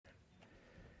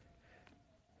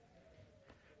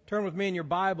Turn with me in your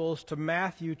Bibles to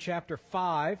Matthew chapter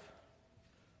 5.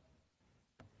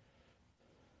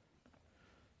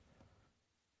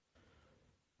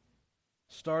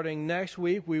 Starting next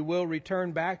week, we will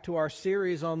return back to our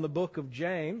series on the book of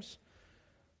James.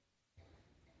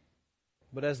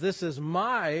 But as this is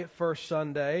my first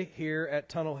Sunday here at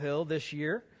Tunnel Hill this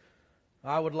year,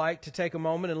 I would like to take a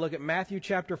moment and look at Matthew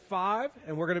chapter 5,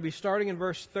 and we're going to be starting in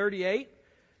verse 38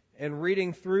 and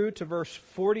reading through to verse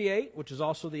 48, which is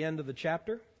also the end of the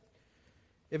chapter.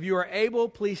 If you are able,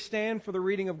 please stand for the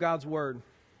reading of God's Word.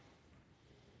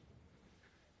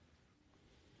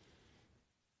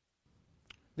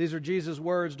 These are Jesus'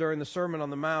 words during the Sermon on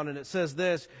the Mount, and it says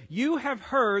this: "You have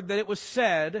heard that it was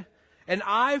said, an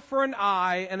eye for an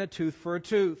eye and a tooth for a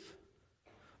tooth.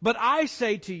 But I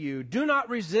say to you, do not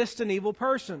resist an evil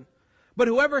person. But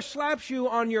whoever slaps you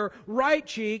on your right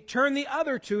cheek, turn the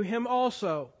other to him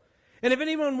also. And if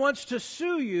anyone wants to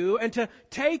sue you and to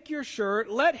take your shirt,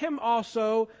 let him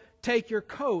also take your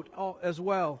coat as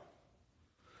well.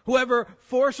 Whoever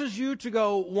forces you to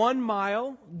go 1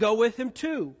 mile, go with him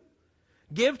 2.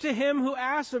 Give to him who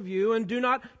asks of you, and do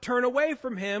not turn away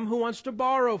from him who wants to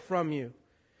borrow from you.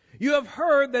 You have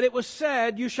heard that it was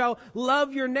said, you shall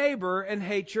love your neighbor and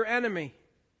hate your enemy.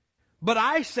 But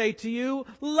I say to you,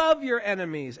 love your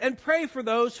enemies and pray for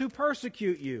those who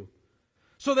persecute you,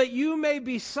 so that you may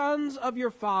be sons of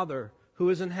your Father who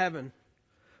is in heaven.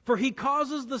 For he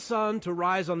causes the sun to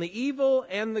rise on the evil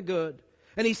and the good,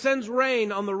 and he sends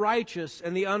rain on the righteous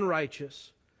and the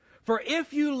unrighteous. For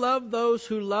if you love those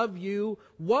who love you,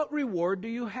 what reward do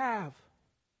you have?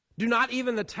 Do not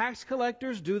even the tax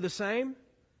collectors do the same?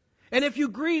 And if you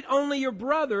greet only your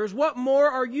brothers, what more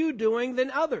are you doing than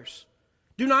others?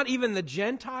 Do not even the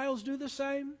Gentiles do the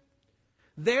same?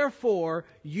 Therefore,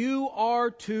 you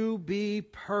are to be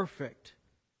perfect,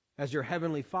 as your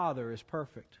heavenly Father is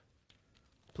perfect."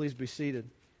 Please be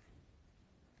seated.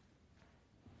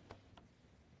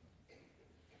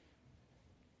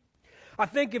 I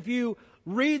think if you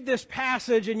read this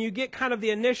passage and you get kind of the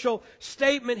initial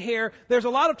statement here, there's a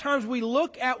lot of times we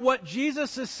look at what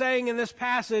Jesus is saying in this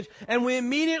passage and we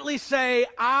immediately say,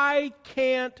 I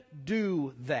can't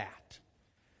do that.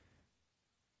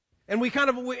 And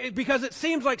because it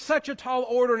seems like such a tall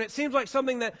order, and it seems like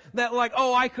something that like,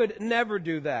 oh, I could never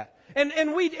do that.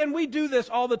 And we do this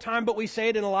all the time, but we say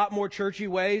it in a lot more churchy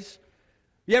ways.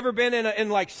 You ever been in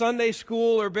like Sunday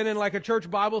school or been in like a church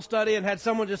Bible study and had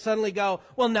someone just suddenly go,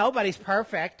 well, nobody's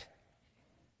perfect?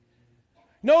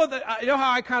 You know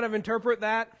how I kind of interpret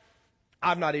that?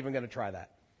 I'm not even going to try that.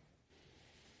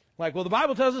 Like, well, the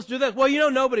Bible tells us to do this. Well,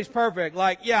 nobody's perfect.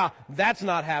 Like, yeah, that's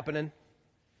not happening.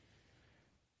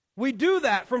 We do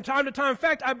that from time to time. In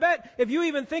fact, I bet if you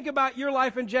even think about your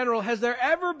life in general, has there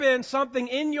ever been something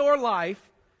in your life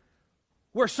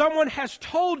where someone has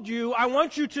told you, I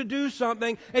want you to do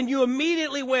something, and you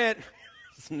immediately went,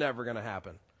 it's never going to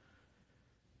happen?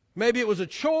 Maybe it was a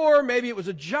chore, maybe it was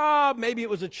a job, maybe it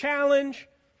was a challenge.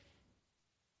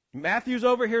 Matthew's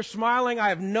over here smiling. I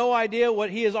have no idea what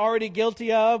he is already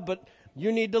guilty of, but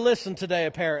you need to listen today,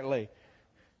 apparently.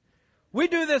 We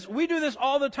do this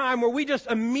all the time where we just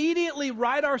immediately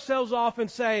write ourselves off and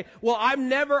say, well, I'm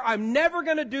never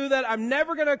going to do that. I'm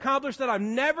never going to accomplish that.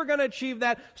 I'm never going to achieve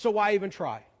that. So why even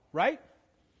try? Right?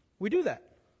 We do that.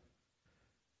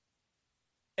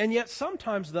 And yet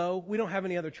sometimes, though, we don't have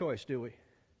any other choice, do we?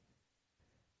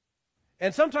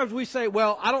 And sometimes we say,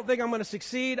 well, I don't think I'm going to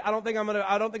succeed. I don't think I'm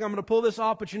going to pull this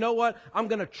off, but you know what? I'm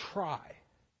going to try.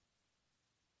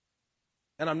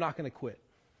 And I'm not going to quit.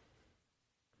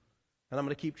 And I'm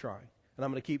going to keep trying, and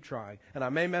I'm going to keep trying. And I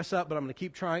may mess up, but I'm going to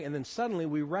keep trying. And then suddenly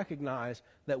we recognize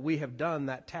that we have done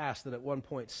that task that at one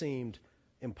point seemed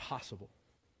impossible.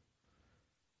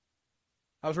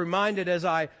 I was reminded as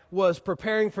I was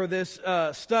preparing for this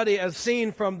study as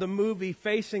seen from the movie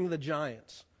Facing the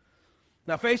Giants.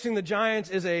 Now, Facing the Giants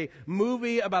is a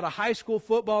movie about a high school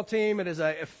football team. It is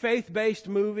a faith-based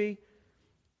movie.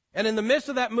 And in the midst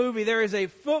of that movie, there is a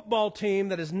football team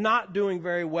that is not doing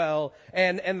very well.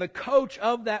 And the coach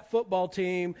of that football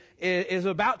team is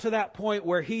about to that point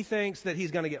where he thinks that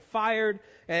he's going to get fired.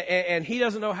 And he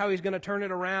doesn't know how he's going to turn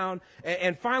it around.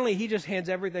 And finally, he just hands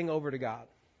everything over to God.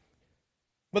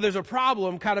 But there's a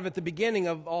problem kind of at the beginning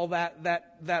of all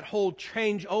that whole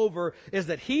changeover is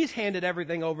that he's handed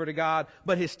everything over to God,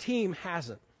 but his team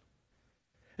hasn't.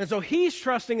 And so he's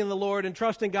trusting in the Lord and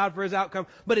trusting God for his outcome,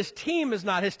 but his team is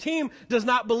not. His team does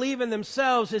not believe in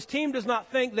themselves. His team does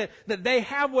not think that they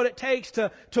have what it takes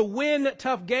to win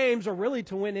tough games or really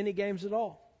to win any games at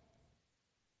all.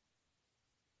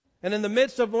 And in the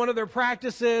midst of one of their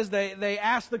practices, they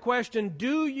ask the question,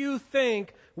 do you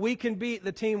think we can beat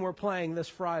the team we're playing this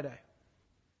Friday?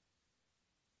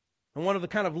 And one of the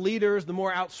kind of leaders, the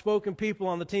more outspoken people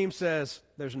on the team says,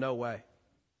 there's no way.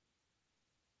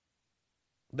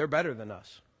 They're better than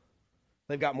us.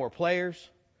 They've got more players.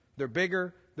 They're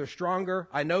bigger. They're stronger.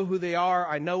 I know who they are.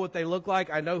 I know what they look like.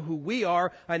 I know who we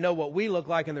are. I know what we look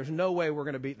like, and there's no way we're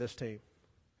going to beat this team.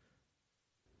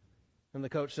 And the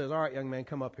coach says, all right, young man,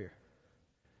 come up here.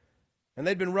 And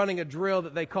they'd been running a drill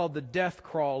that they called the death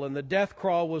crawl. And the death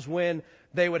crawl was when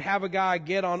they would have a guy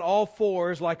get on all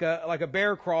fours like a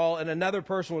bear crawl, and another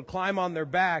person would climb on their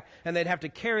back, and they'd have to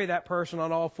carry that person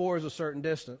on all fours a certain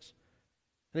distance.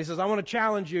 And he says, I want to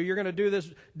challenge you. You're going to do this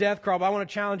death crawl, but I want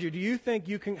to challenge you. Do you think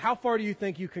you can, how far do you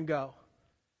think you can go?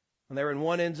 And they were in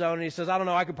one end zone, and he says, I don't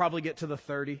know, I could probably get to the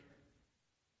 30. And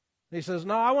he says,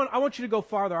 no, I want you to go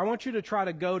farther. I want you to try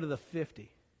to go to the 50.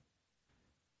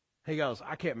 He goes,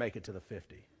 I can't make it to the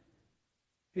 50.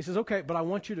 He says, okay, but I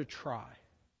want you to try.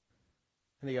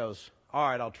 And he goes, all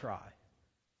right, I'll try.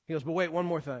 He goes, but wait, one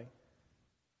more thing.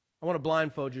 I want to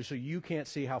blindfold you so you can't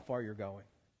see how far you're going.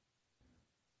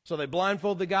 So they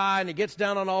blindfold the guy, and he gets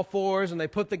down on all fours, and they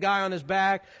put the guy on his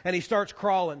back, and he starts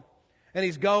crawling. And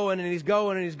he's going, and he's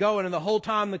going, and he's going, and the whole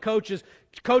time the coach is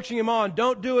coaching him on.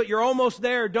 Don't do it. You're almost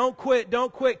there. Don't quit.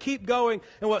 Don't quit. Keep going.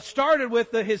 And what started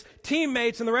with his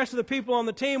teammates and the rest of the people on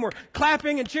the team were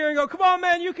clapping and cheering, go, come on,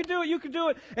 man, you can do it. You can do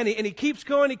it. And he keeps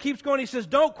going. He keeps going. He says,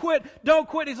 don't quit. Don't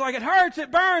quit. He's like, it hurts.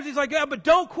 It burns. He's like, yeah, but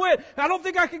don't quit. I don't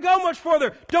think I can go much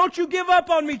further. Don't you give up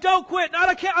on me. Don't quit.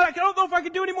 I don't know if I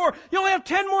can do any more. You only have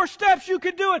 10 more steps. You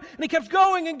can do it. And he keeps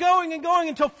going and going and going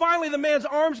until finally the man's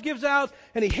arms gives out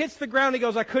and he hits the ground. He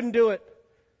goes, I couldn't do it.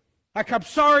 I'm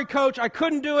sorry, coach, I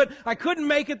couldn't do it. I couldn't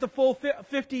make it the full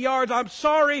 50 yards. I'm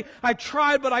sorry, I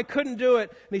tried, but I couldn't do it.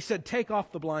 And he said, take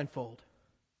off the blindfold.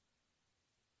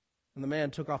 And the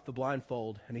man took off the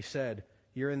blindfold, and he said,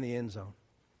 you're in the end zone.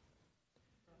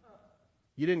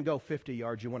 You didn't go 50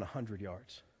 yards, you went 100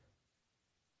 yards.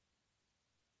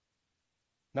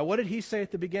 Now, what did he say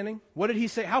at the beginning? What did he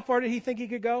say? How far did he think he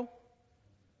could go?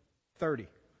 30.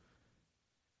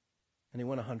 And he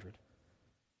went 100.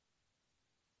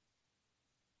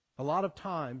 A lot of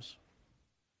times,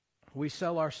 we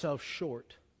sell ourselves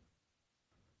short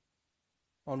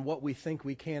on what we think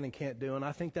we can and can't do, and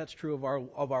I think that's true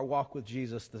of our walk with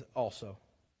Jesus also.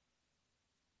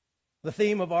 The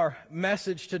theme of our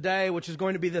message today, which is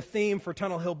going to be the theme for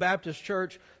Tunnel Hill Baptist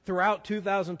Church throughout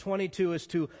 2022, is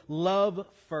to love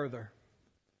further.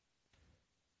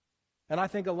 And I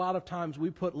think a lot of times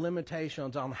we put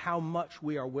limitations on how much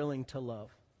we are willing to love.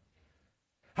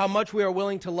 How much we are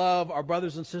willing to love our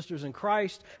brothers and sisters in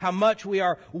Christ. How much we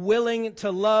are willing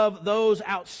to love those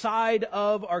outside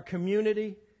of our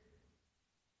community.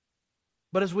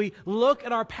 But as we look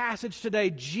at our passage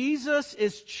today, Jesus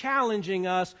is challenging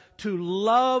us to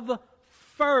love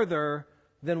further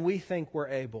than we think we're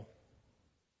able.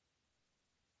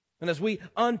 And as we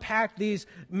unpack these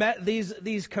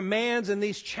commands and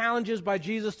these challenges by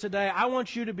Jesus today, I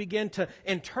want you to begin to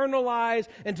internalize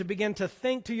and to begin to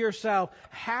think to yourself,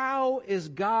 how is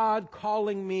God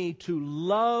calling me to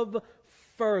love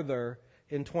further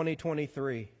in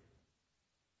 2023?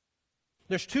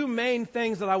 There's two main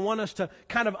things that I want us to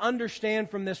kind of understand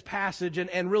from this passage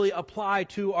and really apply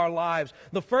to our lives.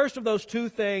 The first of those two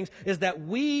things is that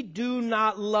we do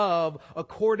not love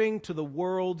according to the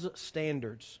world's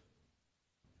standards.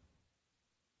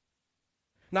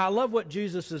 Now, I love what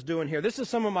Jesus is doing here. This is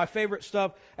some of my favorite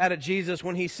stuff out of Jesus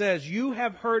when he says, you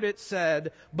have heard it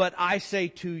said, but I say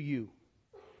to you.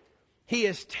 He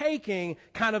is taking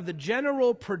kind of the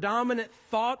general predominant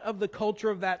thought of the culture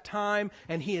of that time,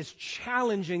 and he is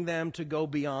challenging them to go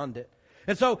beyond it.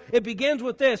 And so it begins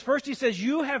with this. First he says,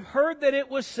 you have heard that it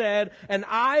was said, an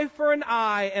eye for an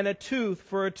eye and a tooth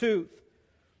for a tooth.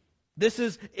 This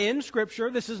is in Scripture.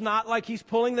 This is not like he's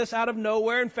pulling this out of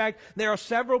nowhere. In fact, there are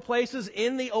several places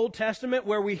in the Old Testament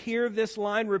where we hear this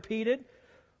line repeated.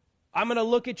 I'm going to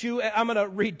look at you. I'm going to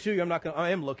read to you. I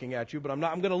am looking at you, but I'm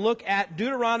not. I'm going to look at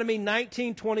Deuteronomy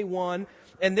 19:21,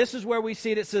 and this is where we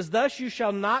see it. It says, thus you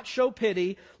shall not show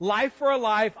pity, life for a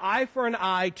life, eye for an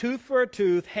eye, tooth for a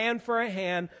tooth, hand for a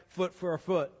hand, foot for a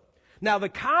foot. Now, the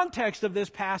context of this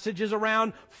passage is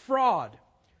around fraud.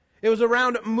 It was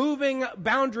around moving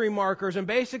boundary markers and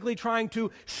basically trying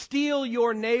to steal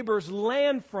your neighbor's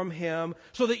land from him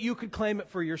so that you could claim it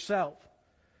for yourself.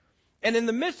 And in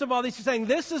the midst of all this, he's saying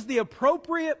this is the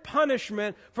appropriate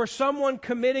punishment for someone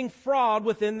committing fraud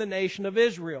within the nation of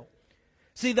Israel.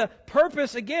 See, the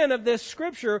purpose, again, of this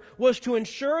scripture was to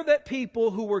ensure that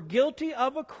people who were guilty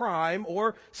of a crime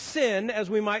or sin, as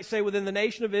we might say within the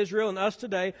nation of Israel and us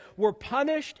today, were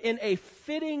punished in a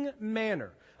fitting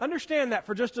manner. Understand that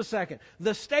for just a second.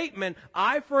 The statement,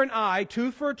 eye for an eye,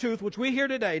 tooth for a tooth, which we hear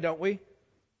today, don't we?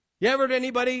 You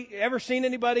ever seen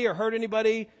anybody or heard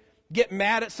anybody get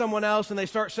mad at someone else and they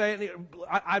start saying,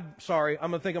 I'm sorry,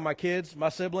 I'm going to think of my kids, my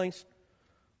siblings.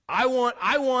 I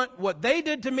want what they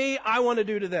did to me, I want to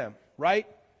do to them, right?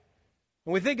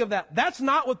 When we think of that, that's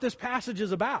not what this passage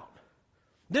is about.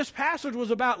 This passage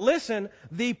was about, listen,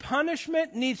 the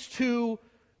punishment needs to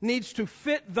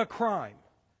fit the crime.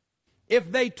 If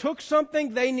they took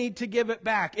something, they need to give it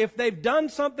back. If they've done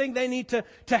something, they need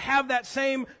to have that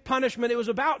same punishment. It was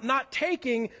about not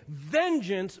taking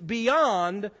vengeance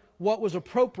beyond what was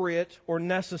appropriate or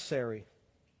necessary.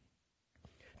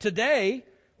 Today,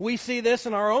 we see this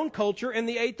in our own culture in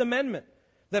the Eighth Amendment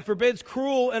that forbids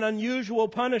cruel and unusual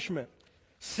punishment.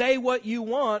 Say what you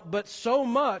want, but so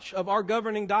much of our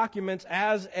governing documents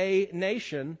as a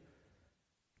nation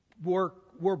were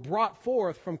brought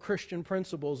forth from Christian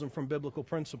principles and from biblical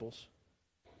principles.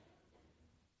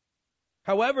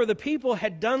 However, the people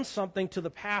had done something to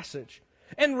the passage.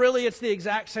 And really, it's the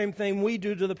exact same thing we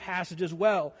do to the passage as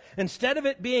well. Instead of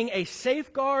it being a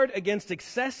safeguard against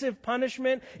excessive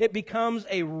punishment, it becomes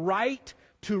a right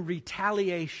to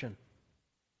retaliation.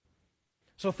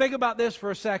 So think about this for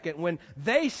a second. When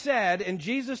they said in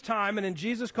Jesus' time and in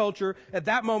Jesus' culture at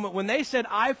that moment, when they said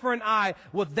eye for an eye,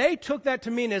 what they took that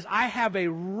to mean is I have a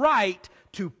right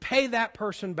to pay that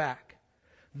person back.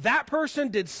 That person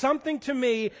did something to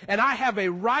me, and I have a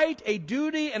right, a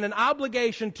duty, and an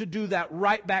obligation to do that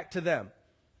right back to them.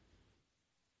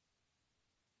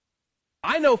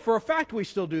 I know for a fact we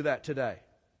still do that today,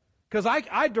 because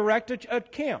I direct a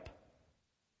camp.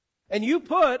 And you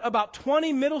put about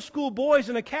 20 middle school boys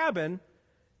in a cabin,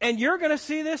 and you're going to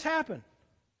see this happen.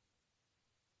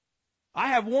 I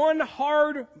have one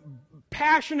hard,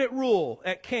 passionate rule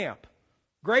at camp.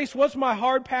 Grace, what's my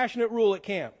hard, passionate rule at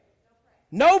camp?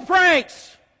 No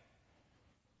pranks.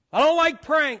 I don't like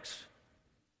pranks.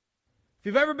 If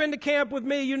you've ever been to camp with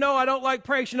me, you know I don't like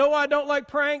pranks. You know why I don't like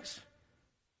pranks?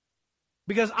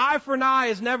 Because eye for an eye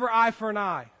is never eye for an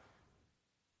eye.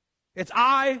 It's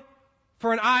eye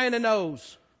for an eye and a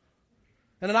nose.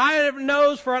 And an eye and a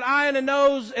nose for an eye and a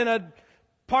nose and a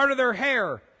part of their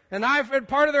hair. An eye for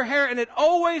part of their hair, and it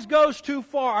always goes too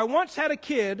far. I once had a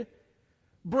kid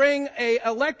bring an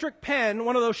electric pen,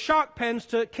 one of those shock pens,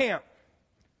 to camp.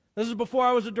 This is before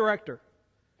I was a director.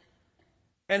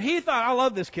 And he thought, I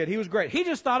love this kid. He was great. He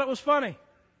just thought it was funny.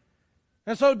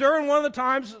 And so during one of the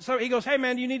times, so he goes, hey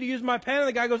man, do you need to use my pen? And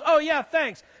the guy goes, oh yeah,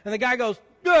 thanks. And the guy goes,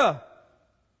 ugh.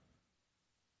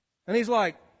 And he's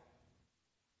like,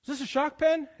 is this a shock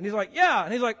pen? And he's like, yeah.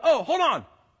 And he's like, oh, hold on.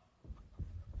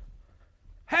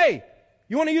 Hey,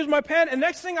 you want to use my pen? And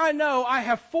next thing I know, I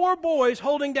have 4 boys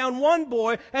holding down one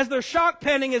boy as they're shock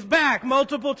penning his back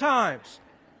multiple times.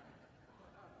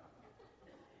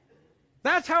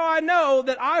 That's how I know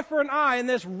that eye for an eye and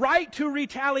this right to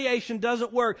retaliation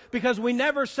doesn't work, because we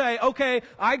never say, okay,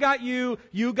 I got you,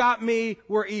 you got me,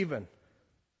 we're even.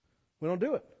 We don't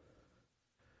do it.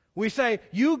 We say,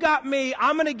 you got me,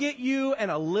 I'm going to get you and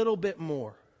a little bit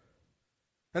more.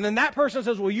 And then that person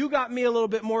says, well, you got me a little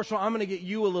bit more, so I'm going to get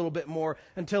you a little bit more,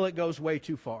 until it goes way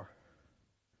too far.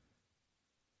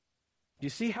 Do you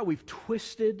see how we've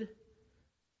twisted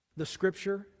the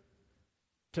Scripture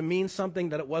to mean something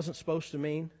that it wasn't supposed to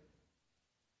mean?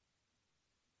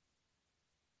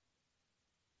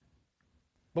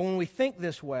 But when we think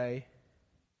this way,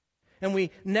 and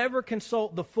we never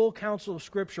consult the full counsel of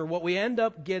Scripture, what we end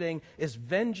up getting is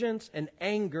vengeance and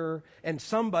anger, and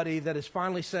somebody that is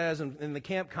finally says, in the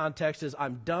camp context, is,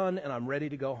 I'm done and I'm ready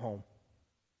to go home.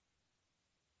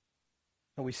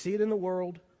 And we see it in the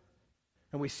world,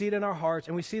 and we see it in our hearts,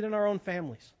 and we see it in our own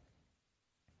families.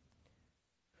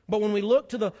 But when we look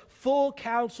to the full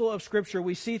counsel of Scripture,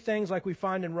 we see things like we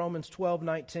find in Romans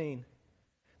 12:19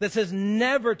 that says,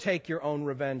 never take your own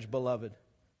revenge, beloved,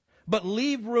 but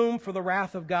leave room for the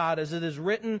wrath of God, as it is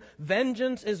written,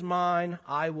 vengeance is mine,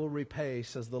 I will repay,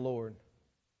 says the Lord.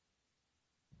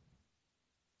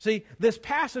 See, this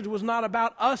passage was not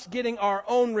about us getting our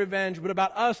own revenge, but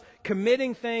about us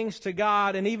committing things to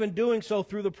God and even doing so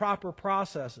through the proper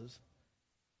processes.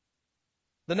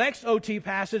 The next OT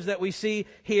passage that we see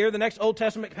here, the next Old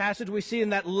Testament passage we see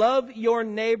in that, love your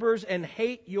neighbors and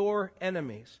hate your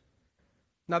enemies.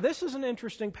 Now this is an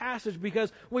interesting passage,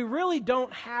 because we really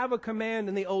don't have a command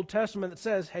in the Old Testament that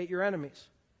says hate your enemies.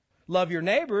 Love your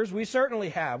neighbors, we certainly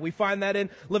have. We find that in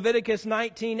Leviticus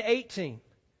 19:18,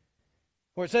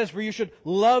 Where it says, for you should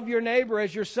love your neighbor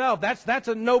as yourself. That's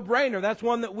a no-brainer. That's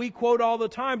one that we quote all the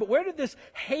time. But where did this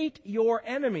hate your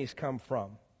enemies come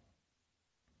from?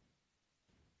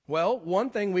 Well, one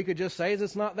thing we could just say is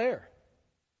it's not there.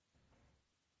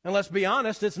 And let's be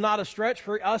honest, it's not a stretch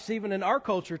for us even in our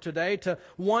culture today to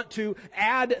want to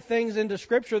add things into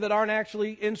Scripture that aren't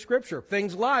actually in Scripture.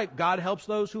 Things like, God helps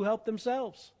those who help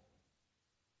themselves.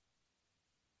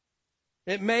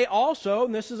 It may also,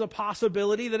 and this is a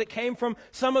possibility, that it came from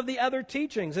some of the other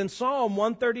teachings. In Psalm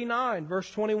 139, verse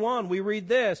 21, we read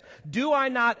this, do I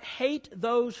not hate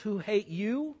those who hate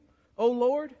you, O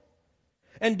Lord?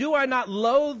 And do I not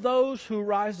loathe those who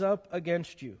rise up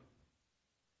against you?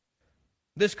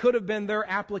 This could have been their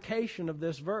application of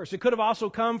this verse. It could have also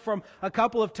come from a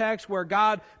couple of texts where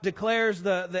God declares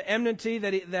the enmity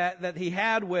that he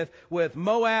had with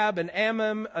Moab and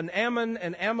Ammon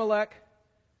and Amalek.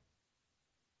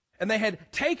 And they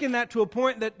had taken that to a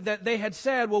point that they had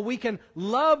said, well, we can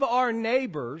love our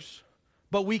neighbors,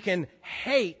 but we can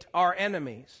hate our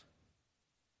enemies.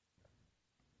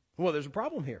 Well, there's a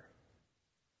problem here.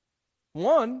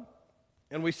 One,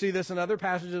 and we see this in other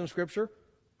passages in Scripture,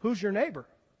 who's your neighbor?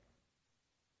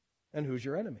 And who's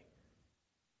your enemy?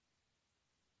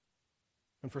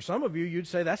 And for some of you, you'd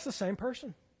say, that's the same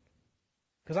person.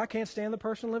 Because I can't stand the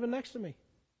person living next to me.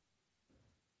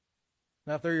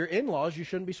 Now, if they're your in-laws, you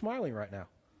shouldn't be smiling right now.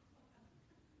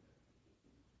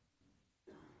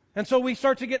 And so we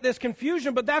start to get this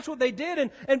confusion, but that's what they did.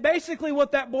 And basically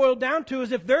what that boiled down to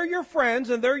is if they're your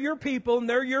friends and they're your people and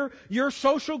they're your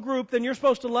social group, then you're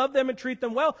supposed to love them and treat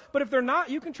them well. But if they're not,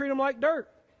 you can treat them like dirt.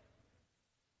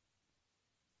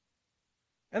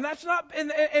 And that's not,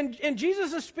 and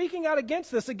Jesus is speaking out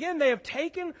against this. Again, they have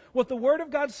taken what the Word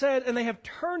of God said and they have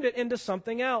turned it into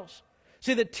something else.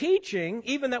 See, the teaching,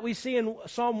 even that we see in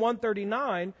Psalm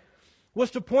 139, was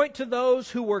to point to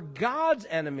those who were God's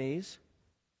enemies,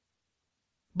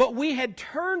 but we had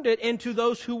turned it into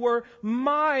those who were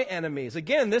my enemies.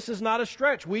 Again, this is not a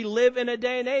stretch. We live in a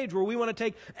day and age where we want to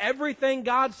take everything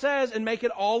God says and make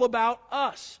it all about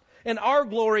us and our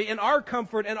glory and our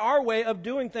comfort and our way of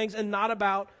doing things and not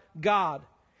about God.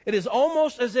 It is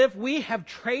almost as if we have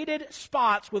traded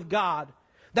spots with God.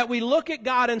 That we look at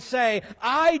God and say,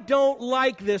 I don't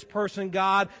like this person,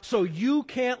 God, so you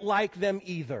can't like them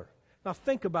either. Now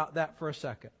think about that for a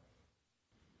second.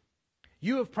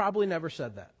 You have probably never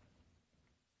said that.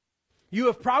 You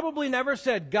have probably never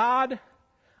said, God,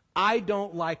 I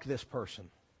don't like this person,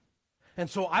 and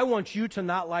so I want you to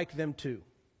not like them too.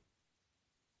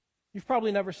 You've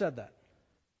probably never said that.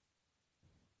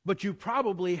 But you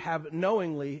probably have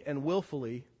knowingly and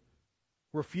willfully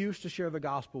refused to share the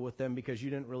gospel with them because you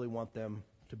didn't really want them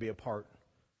to be a part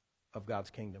of God's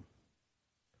kingdom.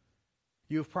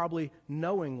 You have probably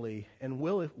knowingly and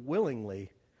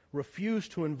willingly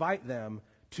refused to invite them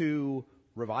to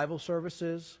revival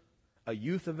services, a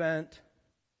youth event,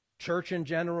 church in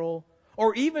general,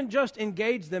 or even just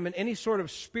engage them in any sort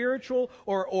of spiritual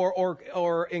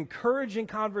or encouraging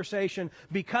conversation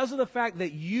because of the fact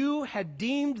that you had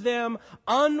deemed them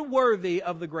unworthy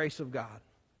of the grace of God.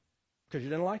 Because you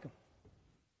didn't like them.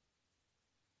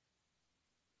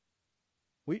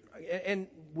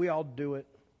 We all do it.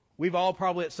 We've all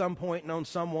probably at some point known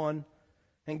someone,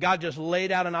 and God just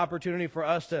laid out an opportunity for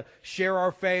us to share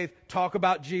our faith, talk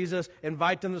about Jesus,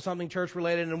 invite them to something church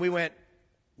related, and we went,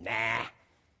 nah,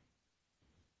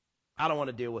 I don't want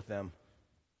to deal with them.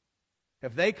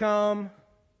 If they come,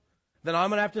 then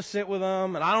I'm going to have to sit with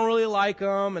them, and I don't really like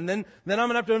them, and then I'm going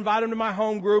to have to invite them to my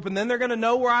home group, and then they're going to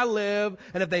know where I live,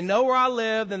 and if they know where I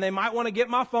live, then they might want to get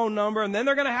my phone number, and then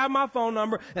they're going to have my phone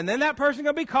number, and then that person's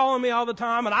going to be calling me all the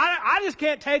time, and I just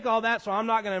can't take all that, so I'm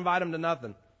not going to invite them to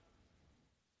nothing.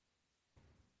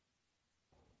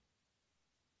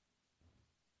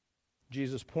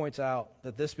 Jesus points out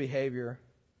that this behavior,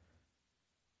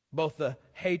 both the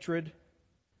hatred,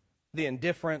 the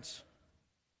indifference,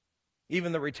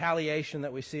 even the retaliation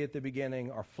that we see at the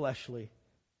beginning are fleshly,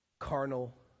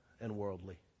 carnal, and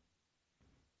worldly.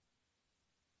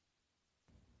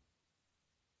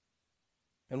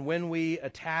 And when we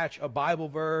attach a Bible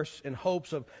verse in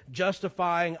hopes of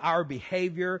justifying our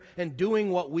behavior and doing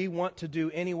what we want to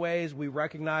do anyways, we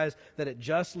recognize that it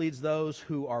just leads those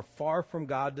who are far from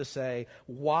God to say,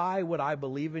 why would I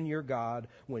believe in your God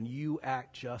when you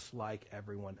act just like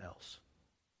everyone else?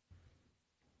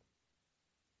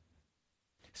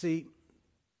 See,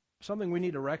 something we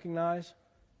need to recognize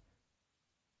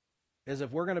is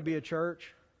if we're going to be a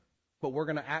church, but we're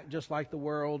going to act just like the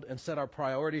world and set our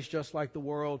priorities just like the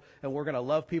world, and we're going to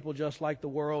love people just like the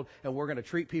world, and we're going to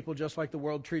treat people just like the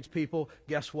world treats people,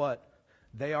 guess what?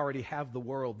 They already have the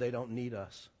world. They don't need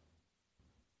us.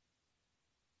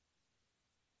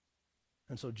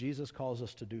 And so Jesus calls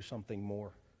us to do something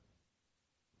more.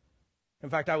 In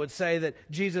fact, I would say that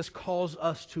Jesus calls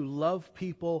us to love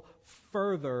people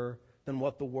further than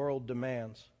what the world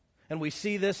demands. And we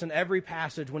see this in every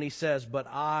passage when he says, "But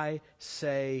I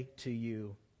say to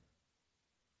you."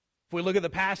 If we look at the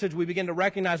passage, we begin to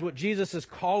recognize what Jesus is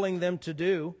calling them to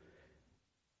do.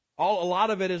 A lot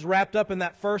of it is wrapped up in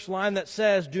that first line that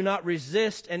says, "Do not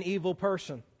resist an evil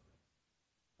person."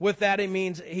 With that, it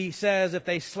means, he says, if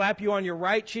they slap you on your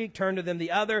right cheek, turn to them the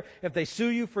other. If they sue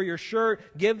you for your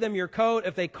shirt, give them your coat.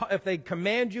 If they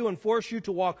command you and force you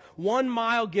to walk 1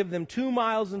 mile, give them 2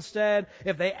 miles instead.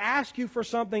 If they ask you for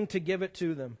something, to give it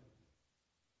to them.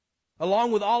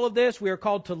 Along with all of this, we are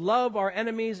called to love our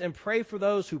enemies and pray for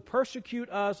those who persecute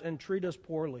us and treat us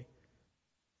poorly.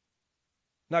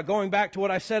 Now, going back to what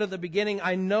I said at the beginning,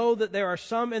 I know that there are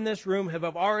some in this room who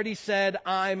have already said,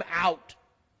 "I'm out.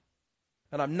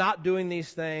 And I'm not doing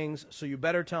these things, so you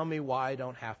better tell me why I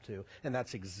don't have to." And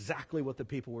that's exactly what the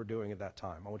people were doing at that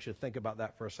time. I want you to think about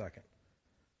that for a second.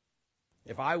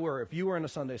 If you were in a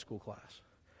Sunday school class,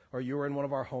 or you were in one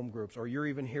of our home groups, or you're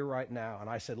even here right now, and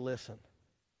I said, "Listen,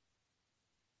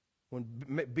 when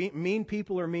mean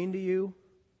people are mean to you,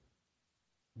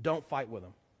 don't fight with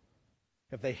them.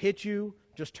 If they hit you,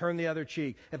 just turn the other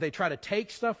cheek. If they try to take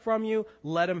stuff from you,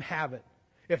 let them have it.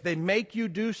 If they make you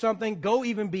do something, go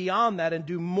even beyond that and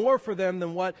do more for them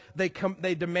than what they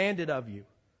demanded of you."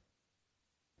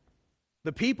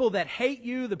 The people that hate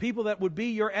you, the people that would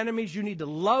be your enemies, you need to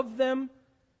love them.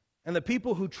 And the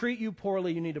people who treat you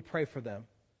poorly, you need to pray for them.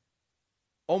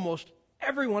 Almost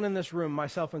everyone in this room,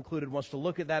 myself included, wants to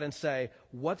look at that and say,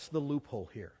 "What's the loophole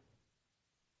here?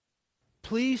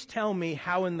 Please tell me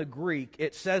how in the Greek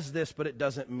it says this, but it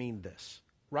doesn't mean this."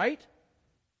 Right?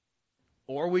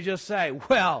 Or we just say,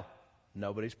 "Well,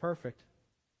 nobody's perfect."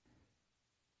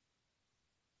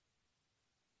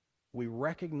 We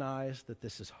recognize that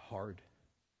this is hard.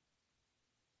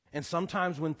 And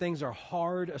sometimes when things are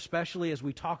hard, especially as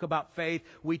we talk about faith,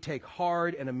 we take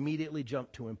hard and immediately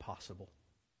jump to impossible.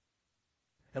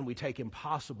 And we take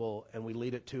impossible and we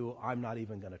lead it to, "I'm not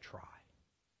even going to try."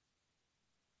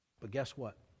 But guess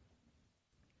what?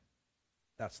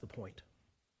 That's the point.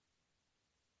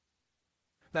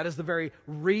 That is the very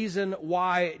reason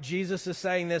why Jesus is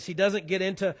saying this. He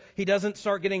doesn't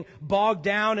start getting bogged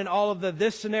down in all of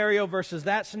this scenario versus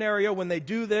that scenario, when they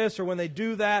do this or when they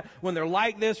do that, when they're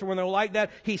like this or when they're like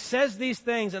that. He says these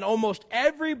things and almost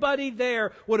everybody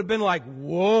there would have been like,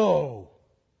 "Whoa,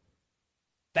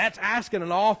 that's asking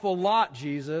an awful lot,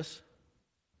 Jesus."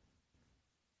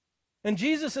 And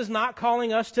Jesus is not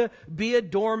calling us to be a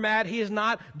doormat. He is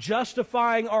not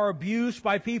justifying our abuse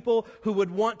by people who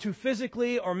would want to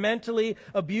physically or mentally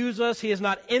abuse us. He is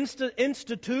not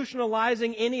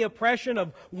institutionalizing any oppression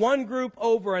of one group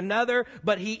over another.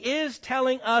 But He is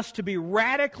telling us to be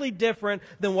radically different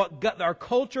than what our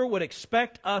culture would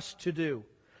expect us to do.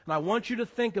 And I want you to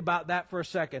think about that for a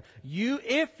second.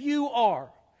 If you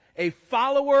are a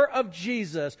follower of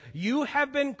Jesus, you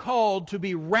have been called to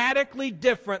be radically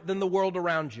different than the world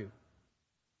around you.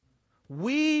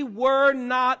 We were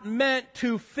not meant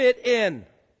to fit in.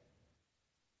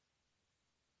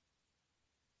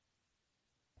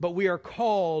 But we are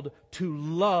called to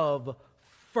love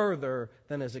further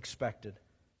than is expected.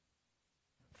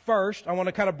 First, I want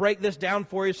to kind of break this down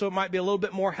for you so it might be a little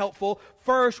bit more helpful.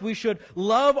 First, we should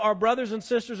love our brothers and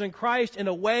sisters in Christ in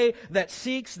a way that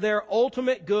seeks their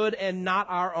ultimate good and not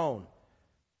our own.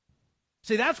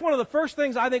 See, that's one of the first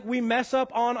things I think we mess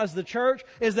up on as the church,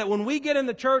 is that when we get in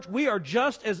the church, we are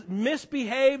just as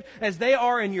misbehaved as they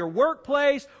are in your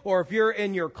workplace, or if you're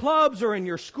in your clubs or in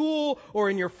your school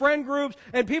or in your friend groups.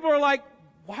 And people are like,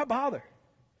 "Why bother?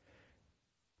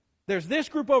 There's this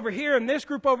group over here, and this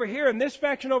group over here, and this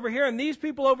faction over here, and these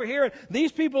people over here, and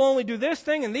these people only do this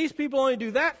thing, and these people only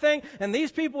do that thing, and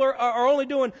these people are only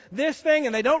doing this thing,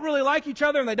 and they don't really like each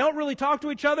other, and they don't really talk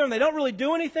to each other, and they don't really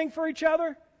do anything for each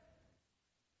other."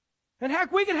 And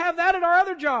heck, we could have that at our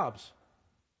other jobs.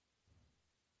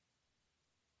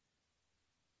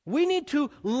 We need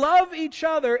to love each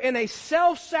other in a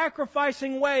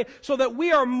self-sacrificing way so that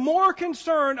we are more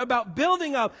concerned about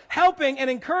building up, helping, and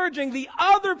encouraging the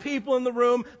other people in the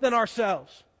room than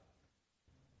ourselves.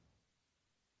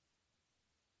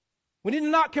 We need to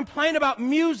not complain about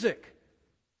music.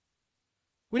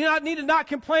 We need to not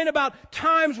complain about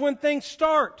times when things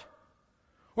start,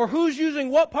 or who's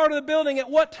using what part of the building at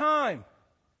what time.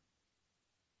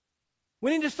 We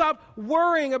need to stop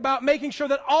worrying about making sure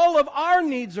that all of our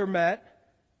needs are met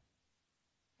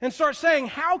and start saying,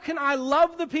 "How can I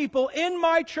love the people in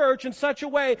my church in such a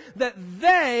way that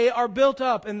they are built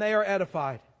up and they are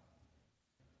edified?"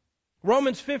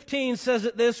 Romans 15 says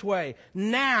it this way,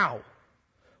 now,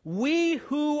 we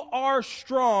who are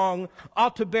strong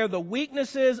ought to bear the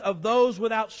weaknesses of those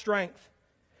without strength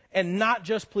and not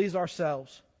just please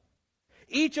ourselves.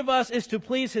 Each of us is to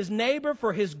please his neighbor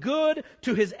for his good,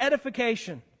 to his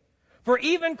edification. For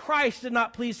even Christ did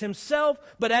not please himself,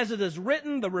 but as it is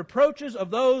written, the reproaches of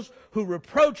those who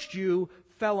reproached you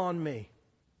fell on me.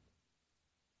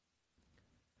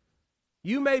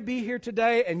 You may be here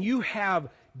today and you have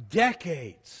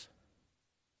decades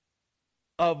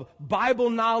of Bible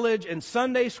knowledge and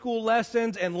Sunday school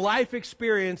lessons and life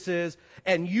experiences,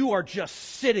 and you are just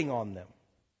sitting on them.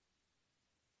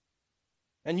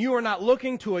 And you are not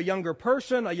looking to a younger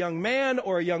person, a young man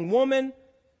or a young woman,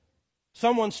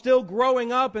 someone still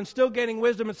growing up and still getting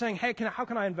wisdom and saying, hey, how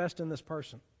can I invest in this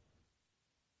person?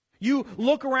 You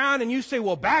look around and you say,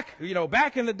 well, back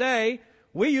in the day,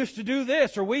 we used to do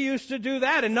this or we used to do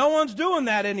that, and no one's doing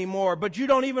that anymore. But you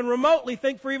don't even remotely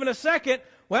think for even a second,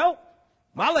 well,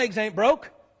 my legs ain't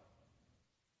broke.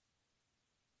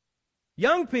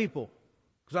 Young people,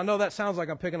 because I know that sounds like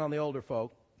I'm picking on the older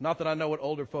folk. Not that I know what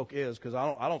older folk is, because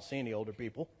I don't see any older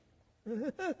people.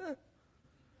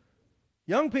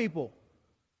 Young people,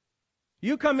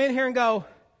 you come in here and go,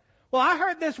 well, I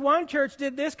heard this one church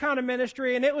did this kind of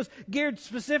ministry and it was geared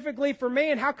specifically for me,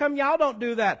 and how come y'all don't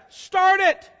do that? Start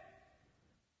it!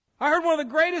 I heard one of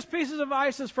the greatest pieces of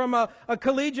advice is from a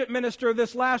collegiate minister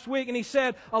this last week, and he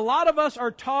said, a lot of us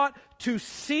are taught to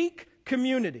seek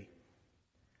community.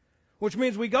 Which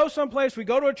means we go someplace, we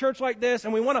go to a church like this,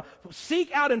 and we want to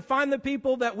seek out and find the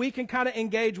people that we can kind of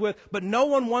engage with, but no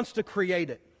one wants to create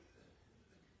it.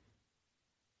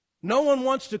 No one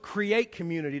wants to create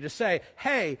community, to say,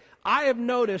 hey, I have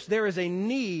noticed there is a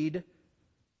need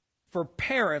for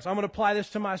parents. I'm going to apply this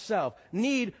to myself.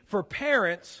 Need for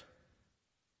parents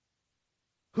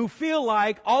who feel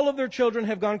like all of their children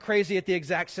have gone crazy at the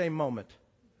exact same moment.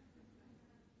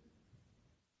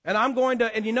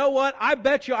 And you know what? I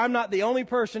bet you I'm not the only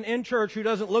person in church who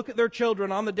doesn't look at their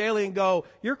children on the daily and go,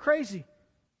 you're crazy.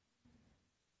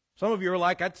 Some of you are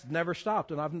like, that's never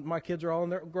stopped, and my kids are all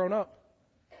grown up.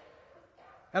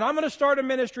 And I'm going to start a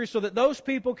ministry so that those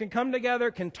people can come together,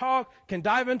 can talk, can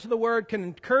dive into the Word, can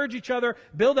encourage each other,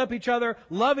 build up each other,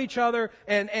 love each other,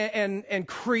 and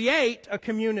create a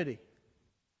community.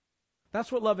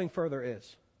 That's what loving further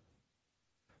is.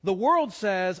 The world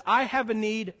says, I have a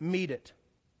need, meet it.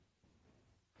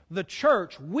 The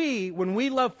church, when we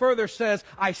love further, says,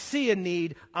 I see a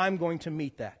need, I'm going to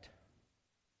meet that.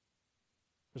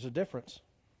 There's a difference.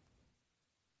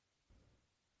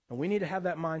 And we need to have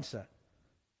that mindset.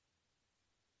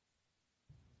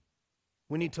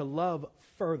 We need to love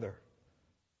further.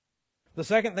 The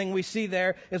second thing we see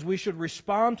there is we should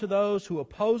respond to those who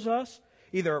oppose us,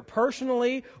 either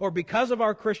personally or because of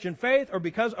our Christian faith or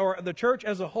the church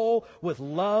as a whole, with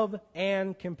love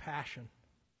and compassion.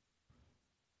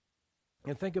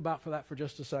 And think about that for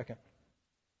just a second.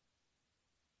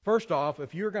 First off,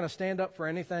 if you're going to stand up for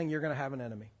anything, you're going to have an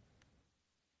enemy.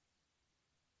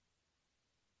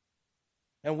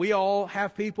 And we all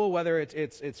have people, whether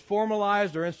it's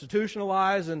formalized or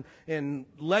institutionalized in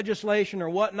legislation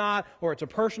or whatnot, or it's a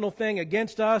personal thing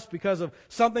against us because of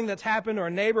something that's happened or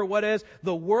a neighbor, what is.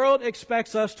 The world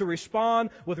expects us to respond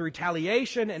with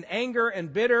retaliation and anger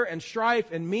and bitter and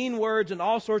strife and mean words and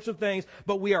all sorts of things,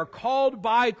 but we are called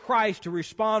by Christ to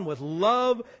respond with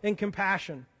love and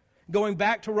compassion. Going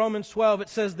back to Romans 12, it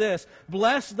says this,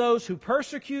 bless those who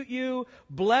persecute you,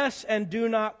 bless and do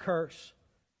not curse.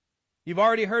 You've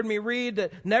already heard me read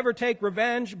that never take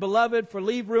revenge, beloved, for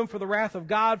leave room for the wrath of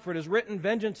God, for it is written,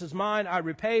 vengeance is mine, I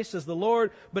repay, says the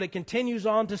Lord. But it continues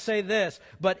on to say this,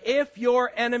 but if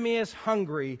your enemy is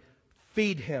hungry,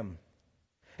 feed him.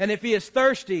 And if he is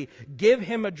thirsty, give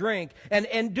him a drink. And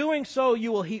in doing so,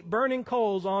 you will heap burning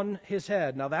coals on his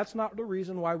head. Now, that's not the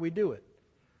reason why we do it.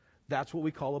 That's what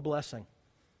we call a blessing.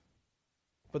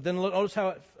 But then notice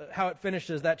how it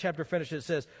finishes, that chapter finishes. It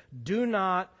says, do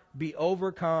not be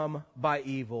overcome by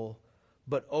evil,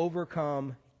 but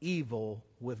overcome evil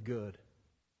with good.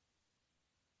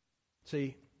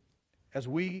 See, as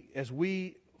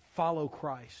we follow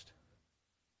Christ,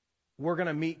 we're going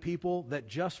to meet people that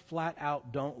just flat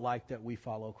out don't like that we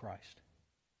follow Christ.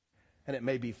 And it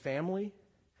may be family,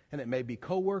 and it may be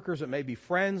coworkers, it may be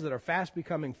friends that are fast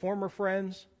becoming former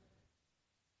friends.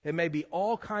 It may be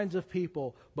all kinds of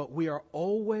people, but we are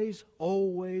always,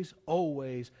 always,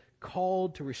 always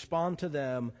called to respond to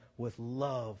them with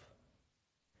love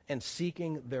and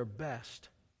seeking their best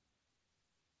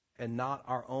and not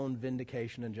our own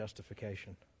vindication and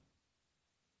justification.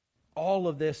 All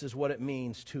of this is what it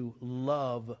means to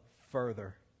love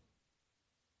further.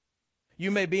 You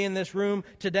may be in this room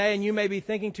today and you may be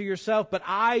thinking to yourself, but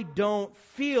I don't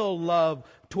feel love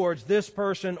towards this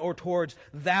person or towards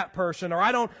that person, or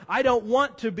I don't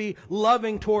want to be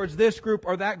loving towards this group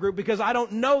or that group because I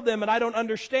don't know them and I don't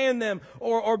understand them,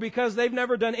 or because they've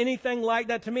never done anything like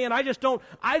that to me and I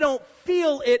don't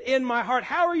feel it in my heart.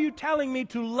 How are you telling me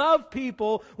to love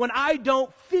people when I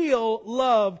don't feel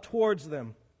love towards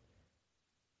them?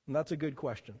 And that's a good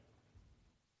question.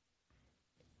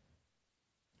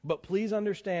 But please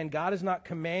understand, God is not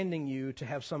commanding you to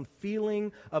have some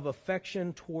feeling of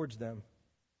affection towards them.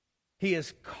 He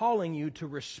is calling you to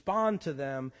respond to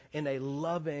them in a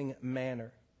loving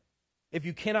manner. If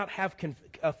you cannot have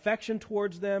affection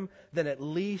towards them, then at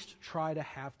least try to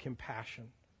have compassion.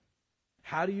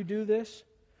 How do you do this?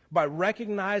 By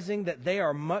recognizing that they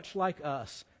are much like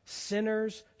us,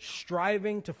 sinners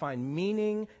striving to find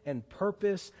meaning and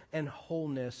purpose and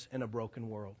wholeness in a broken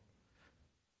world.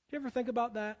 Do you ever think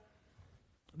about that?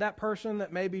 That person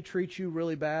that maybe treats you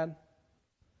really bad? Do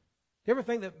you ever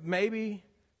think that maybe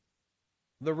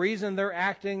the reason they're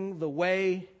acting the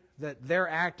way that they're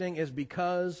acting is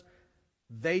because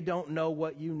they don't know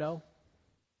what you know,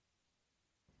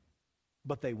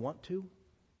 but they want to?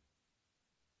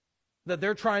 That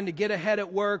they're trying to get ahead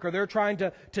at work, or they're trying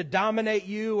to dominate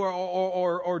you,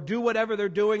 or do whatever they're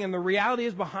doing, and the reality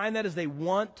is behind that is they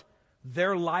want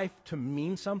their life to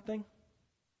mean something.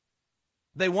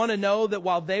 They want to know that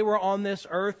while they were on this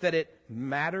earth that it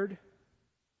mattered.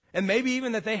 And maybe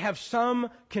even that they have some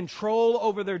control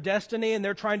over their destiny and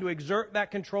they're trying to exert that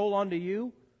control onto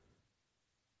you.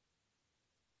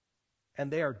 And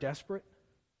they are desperate.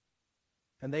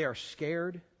 And they are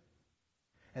scared.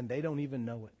 And they don't even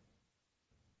know it.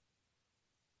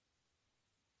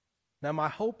 Now my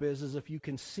hope is if you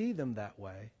can see them that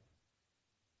way,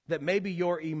 that maybe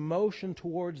your emotion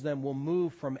towards them will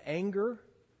move from anger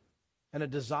and a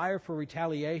desire for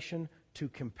retaliation to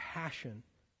compassion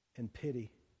and pity.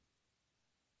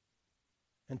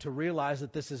 And to realize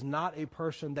that this is not a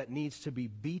person that needs to be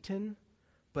beaten,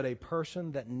 but a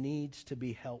person that needs to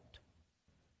be helped.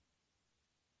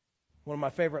 One of my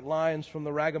favorite lines from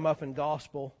the Ragamuffin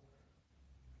Gospel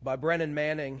by Brennan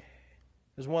Manning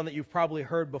is one that you've probably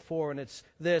heard before, and it's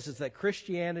that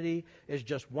Christianity is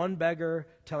just one beggar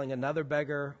telling another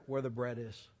beggar where the bread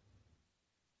is.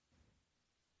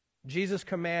 Jesus'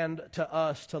 command to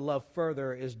us to love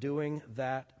further is doing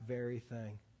that very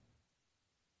thing.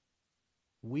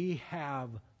 We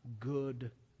have good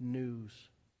news.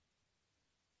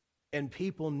 And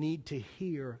people need to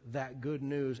hear that good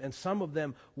news. And some of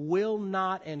them will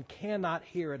not and cannot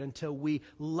hear it until we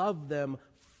love them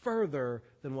further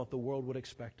than what the world would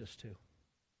expect us to.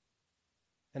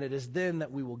 And it is then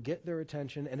that we will get their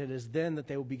attention, and it is then that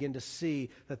they will begin to see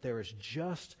that there is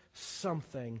just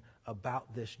something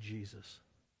about this Jesus.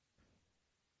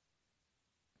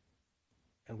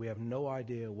 And we have no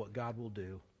idea what God will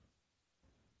do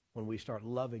when we start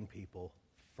loving people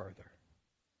further.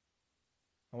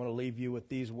 I want to leave you with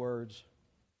these words.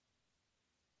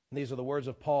 And these are the words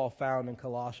of Paul found in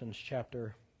Colossians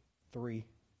chapter 3.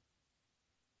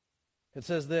 It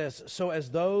says this, "So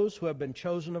as those who have been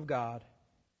chosen of God,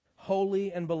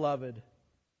 holy and beloved,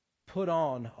 put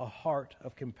on a heart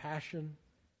of compassion,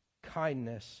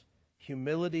 kindness,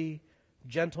 humility,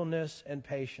 gentleness, and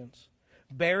patience,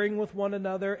 bearing with one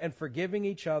another and forgiving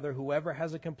each other whoever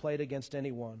has a complaint against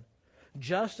anyone.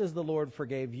 Just as the Lord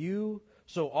forgave you,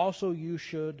 so also you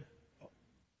should.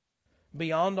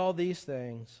 Beyond all these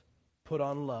things, put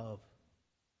on love,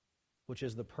 which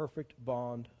is the perfect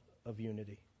bond of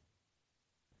unity."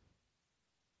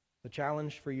 The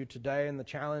challenge for you today and the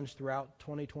challenge throughout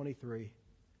 2023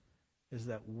 is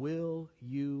that will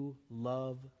you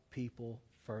love people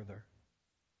further?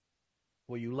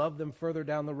 Will you love them further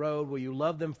down the road? Will you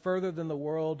love them further than the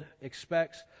world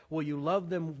expects? Will you love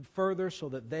them further so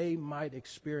that they might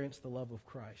experience the love of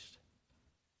Christ?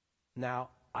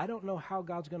 Now, I don't know how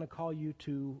God's going to call you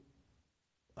to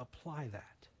apply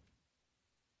that.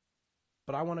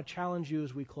 But I want to challenge you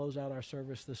as we close out our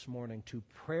service this morning to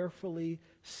prayerfully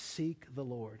seek the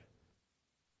Lord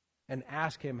and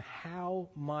ask Him, how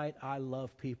might I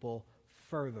love people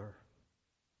further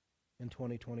in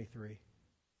 2023?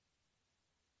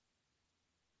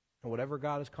 And whatever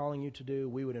God is calling you to do,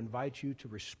 we would invite you to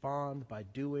respond by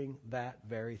doing that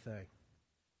very thing.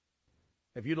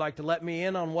 If you'd like to let me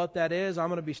in on what that is, I'm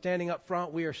going to be standing up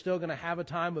front. We are still going to have a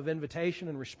time of invitation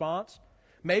and response.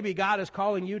 Maybe God is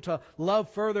calling you to love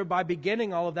further by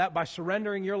beginning all of that, by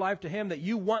surrendering your life to Him, that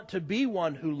you want to be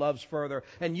one who loves further.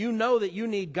 And you know that you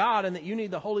need God and that you need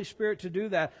the Holy Spirit to do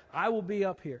that. I will be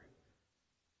up here.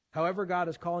 However God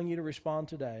is calling you to respond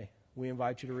today, we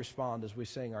invite you to respond as we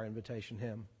sing our invitation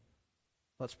hymn.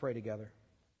 Let's pray together.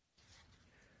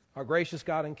 Our gracious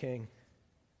God and King,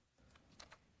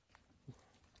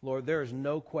 Lord, there is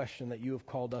no question that you have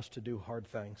called us to do hard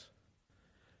things.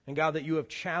 And God, that you have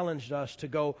challenged us to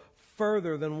go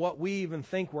further than what we even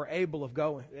think we're able of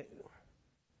going.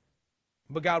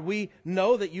 But God, we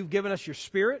know that you've given us your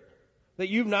Spirit, that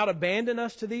you've not abandoned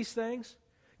us to these things.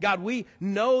 God, we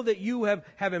know that you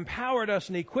have empowered us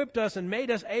and equipped us and made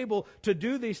us able to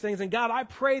do these things. And God, I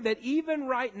pray that even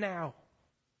right now,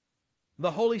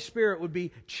 the Holy Spirit would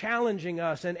be challenging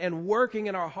us and working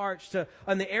in our hearts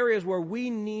on the areas where we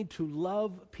need to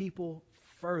love people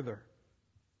further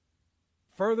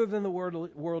than the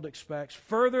world expects,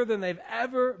 further than they've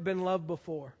ever been loved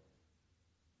before.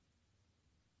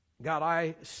 God,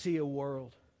 I see a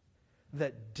world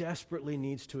that desperately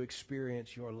needs to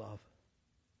experience your love.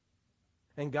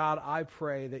 And God, I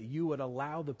pray that you would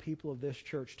allow the people of this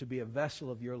church to be a vessel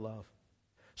of your love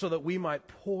so that we might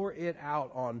pour it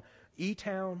out on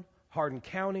E-Town, Hardin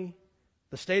County,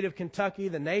 the state of Kentucky,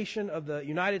 the nation of the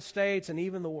United States, and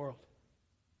even the world.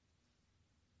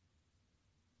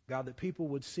 God, that people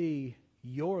would see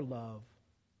your love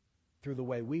through the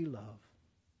way we love,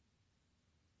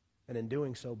 and in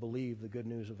doing so, believe the good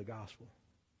news of the gospel.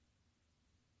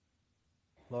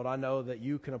 Lord, I know that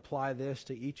you can apply this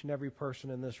to each and every person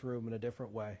in this room in a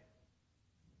different way.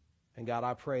 And God,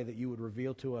 I pray that you would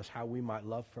reveal to us how we might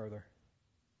love further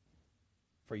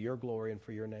for your glory and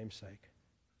for your name's sake.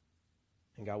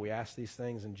 And God, we ask these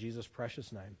things in Jesus'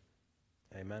 precious name.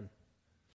 Amen.